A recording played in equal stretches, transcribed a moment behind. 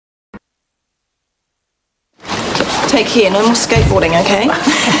Take care, no more skateboarding, okay?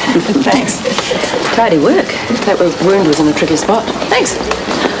 Thanks. Tidy work. That wound was in a tricky spot. Thanks.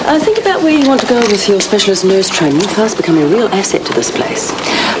 Think about where you want to go with your specialist nurse training. You'll fast become a real asset to this place.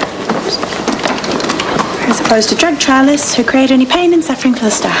 As opposed to drug trialists who create only pain and suffering for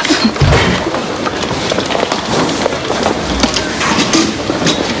the staff.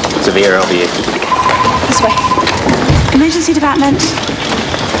 Severe, I'll be here. This way. Emergency department.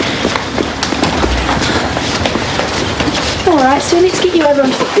 Alright, so let's get you over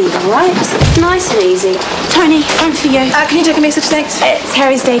onto the bed, alright? Nice and easy. Tony, phone for you. Can you take a message, thanks? It's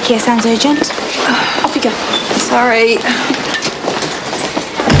Harry's daycare, sounds urgent. Off you go. Sorry.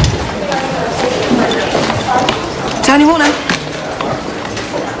 Tony Warner.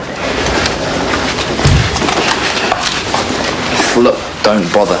 Look,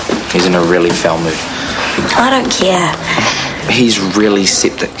 don't bother. He's in a really foul mood. I don't care. He's really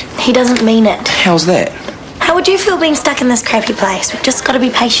septic. He doesn't mean it. How's that? How would you feel being stuck in this crappy place? We've just got to be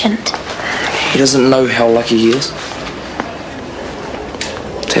patient. He doesn't know how lucky he is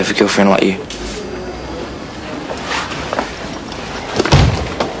to have a girlfriend like you.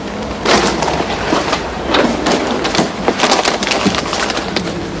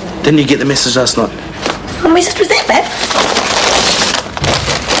 Didn't you get the message last night? What message was that, babe?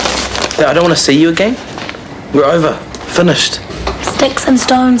 That I don't want to see you again? We're over. Finished. Sticks and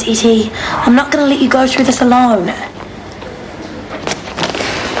stones, Etty. I'm not going to let you go through this alone.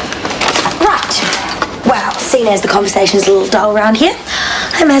 Right. Well, seeing as the conversation's a little dull around here,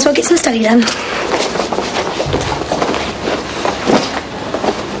 I may as well get some study done.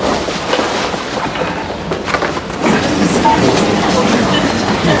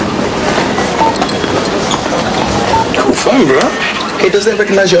 Cool phone, bro. Hey, does that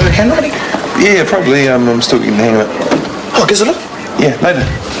recognise your own handwriting? Yeah, probably. I'm still getting the hang of it. Oh, gives it up? Yeah, later.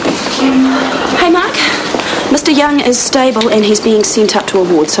 Hey, Mark. Mr. Young is stable and he's being sent up to a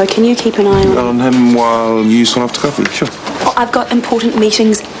ward, so can you keep an eye On him while you swing off to coffee? Sure. Oh, I've got important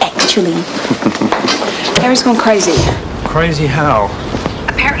meetings, actually. Harry's gone crazy. Crazy how?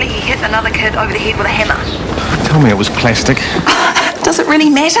 Apparently he hit another kid over the head with a hammer. Tell me it was plastic. Does it really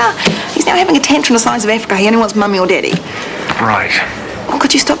matter? He's now having a tantrum the size of Africa. He only wants mummy or daddy. Right. Well,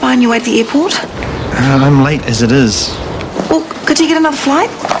 could you stop by on your way to the airport? I'm late as it is. Well, could you get another flight?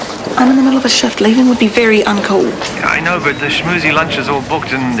 I'm in the middle of a shift. Leaving would be very uncool. I know, but the schmoozy lunch is all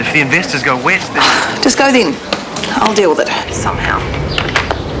booked, and if the investors go west, then... Just go then. I'll deal with it, somehow.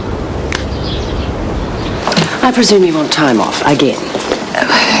 I presume you want time off, again.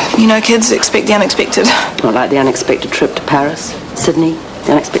 You know, kids expect the unexpected. Not like the unexpected trip to Paris, Sydney,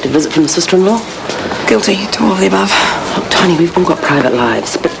 the unexpected visit from the sister-in-law. Guilty to all of the above. Look, Tony, we've all got private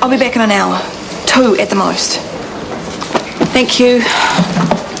lives, but... I'll be back in an hour. 2 at the most. Thank you.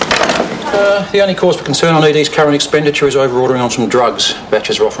 The only cause for concern on ED's current expenditure is over-ordering on some drugs.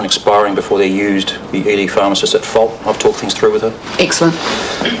 Batches are often expiring before they're used. The ED pharmacist's at fault. I've talked things through with her. Excellent.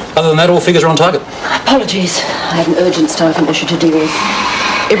 Other than that, all figures are on target. Apologies. I had an urgent staffing issue to deal with.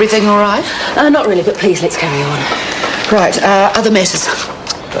 Everything all right? Not really, but please, let's carry on. Right, other matters.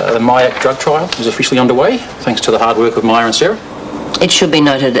 The MIAC drug trial is officially underway, thanks to the hard work of Maya and Sarah. It should be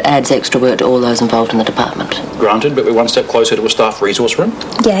noted it adds extra work to all those involved in the department. Granted, but we're one step closer to a staff resource room.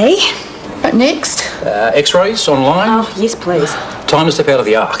 Yay. Right, next? X-rays online. Oh, yes, please. Time to step out of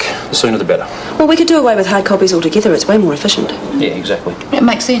the arc. The sooner the better. Well, we could do away with hard copies altogether. It's way more efficient. Yeah, exactly. It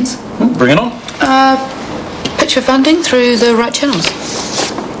makes sense. Bring it on. Pitch for funding through the right channels.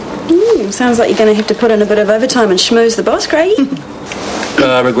 Sounds like you're going to have to put in a bit of overtime and schmooze the boss, Craigie.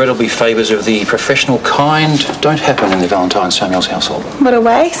 Regrettably, favours of the professional kind don't happen in the Valentine Samuels household. What a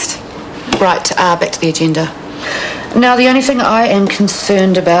waste. Right, back to the agenda. Now, the only thing I am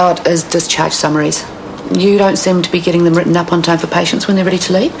concerned about is discharge summaries. You don't seem to be getting them written up on time for patients when they're ready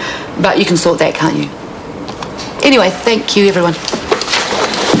to leave, but you can sort that, can't you? Anyway, thank you, everyone.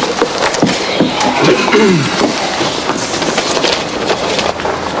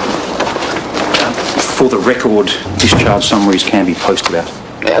 For the record, discharge summaries can be posted out.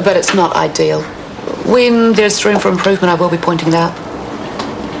 But it's not ideal. When there's room for improvement, I will be pointing it out.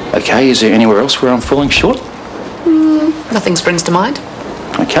 Okay, is there anywhere else where I'm falling short? Nothing springs to mind.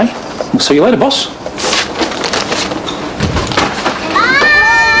 Okay, we'll see you later, boss.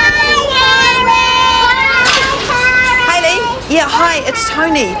 Yeah, hi, it's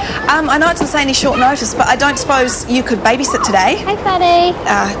Tony. I know it's insanely short notice, but I don't suppose you could babysit today? Hi, Fatty.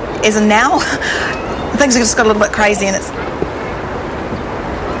 As in now? Things have just got a little bit crazy and it's...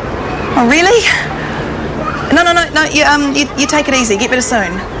 Oh, really? No, you take it easy. Get better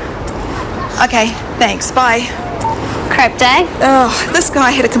soon. Okay, thanks. Bye. Crap day? Oh, this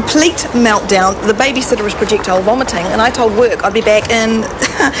guy had a complete meltdown. The babysitter was projectile vomiting, and I told work I'd be back in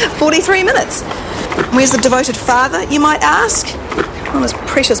 43 minutes. Where's the devoted father, you might ask? On his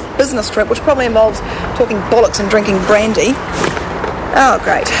precious business trip, which probably involves talking bollocks and drinking brandy. Oh,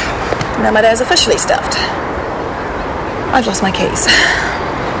 great. Now my day's officially stuffed. I've lost my keys.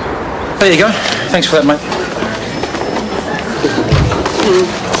 There you go. Thanks for that, mate.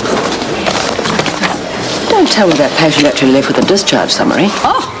 Don't tell me that patient actually left with a discharge summary.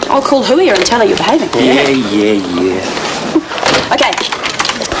 Oh, I'll call Huia and tell her you're behaving. Yeah. Okay.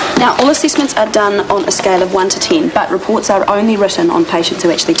 Now, all assessments are done on a scale of 1 to 10, but reports are only written on patients who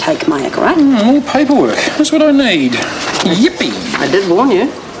actually take Mayak, all right? More paperwork. That's what I need. Yippee. I did warn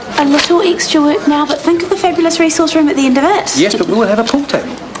you. A little extra work now, but think of the fabulous resource room at the end of it. Yes, but we'll have a pool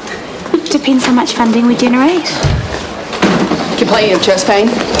table. Depends how much funding we generate. Complaining of chest pain?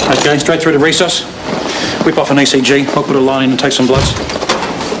 Okay, straight through to resus. Whip off an ECG. I'll put a line in and take some bloods.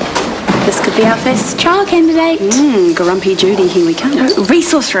 This could be our first trial candidate. Grumpy Judy, here we come.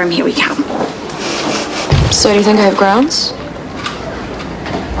 Resource room, here we come. So do you think I have grounds?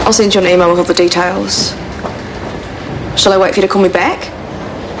 I'll send you an email with all the details. Shall I wait for you to call me back?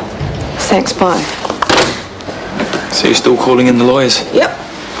 Thanks, bye. So you're still calling in the lawyers? Yep.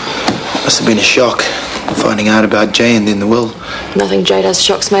 Must have been a shock, finding out about Jay and then the will. Nothing Jay does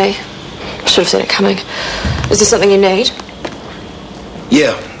shocks me. Should have seen it coming. Is there something you need?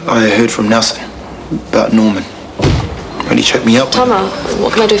 Yeah, I heard from Nelson about Norman. Really checked me up. Tama,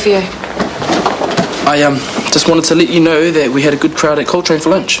 what can I do for you? I just wanted to let you know that we had a good crowd at Coltrane for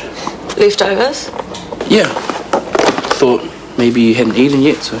lunch. Leftovers? Yeah. Thought maybe you hadn't eaten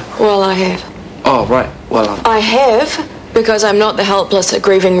yet, so... Well, I have. Oh, right. Well, I have, because I'm not the helpless,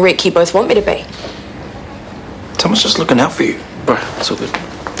 grieving wreck you both want me to be. Someone's just looking out for you. Bro, it's all good.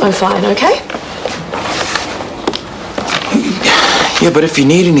 I'm fine, okay? Yeah, but if you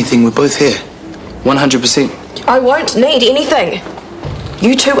need anything, we're both here. 100%. I won't need anything.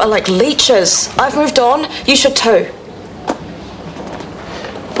 You two are like leeches. I've moved on. You should too.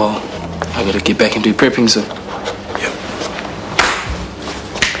 Well, I gotta get back and do prepping, so... Yep.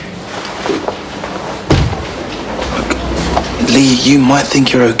 Look, Lee, you might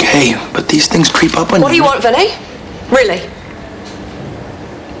think you're okay, but these things creep up on you. What do you want, Vinny? Really?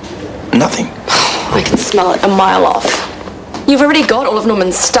 Nothing. I can smell it a mile off. You've already got all of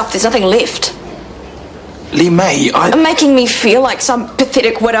Norman's stuff. There's nothing left. Lee May, Making me feel like some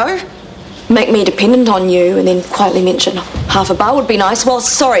pathetic widow? Make me dependent on you and then quietly mention half a bar would be nice. Well,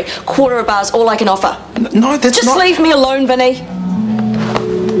 sorry, quarter a bar's all I can offer. No, that's Just not... leave me alone, Vinny.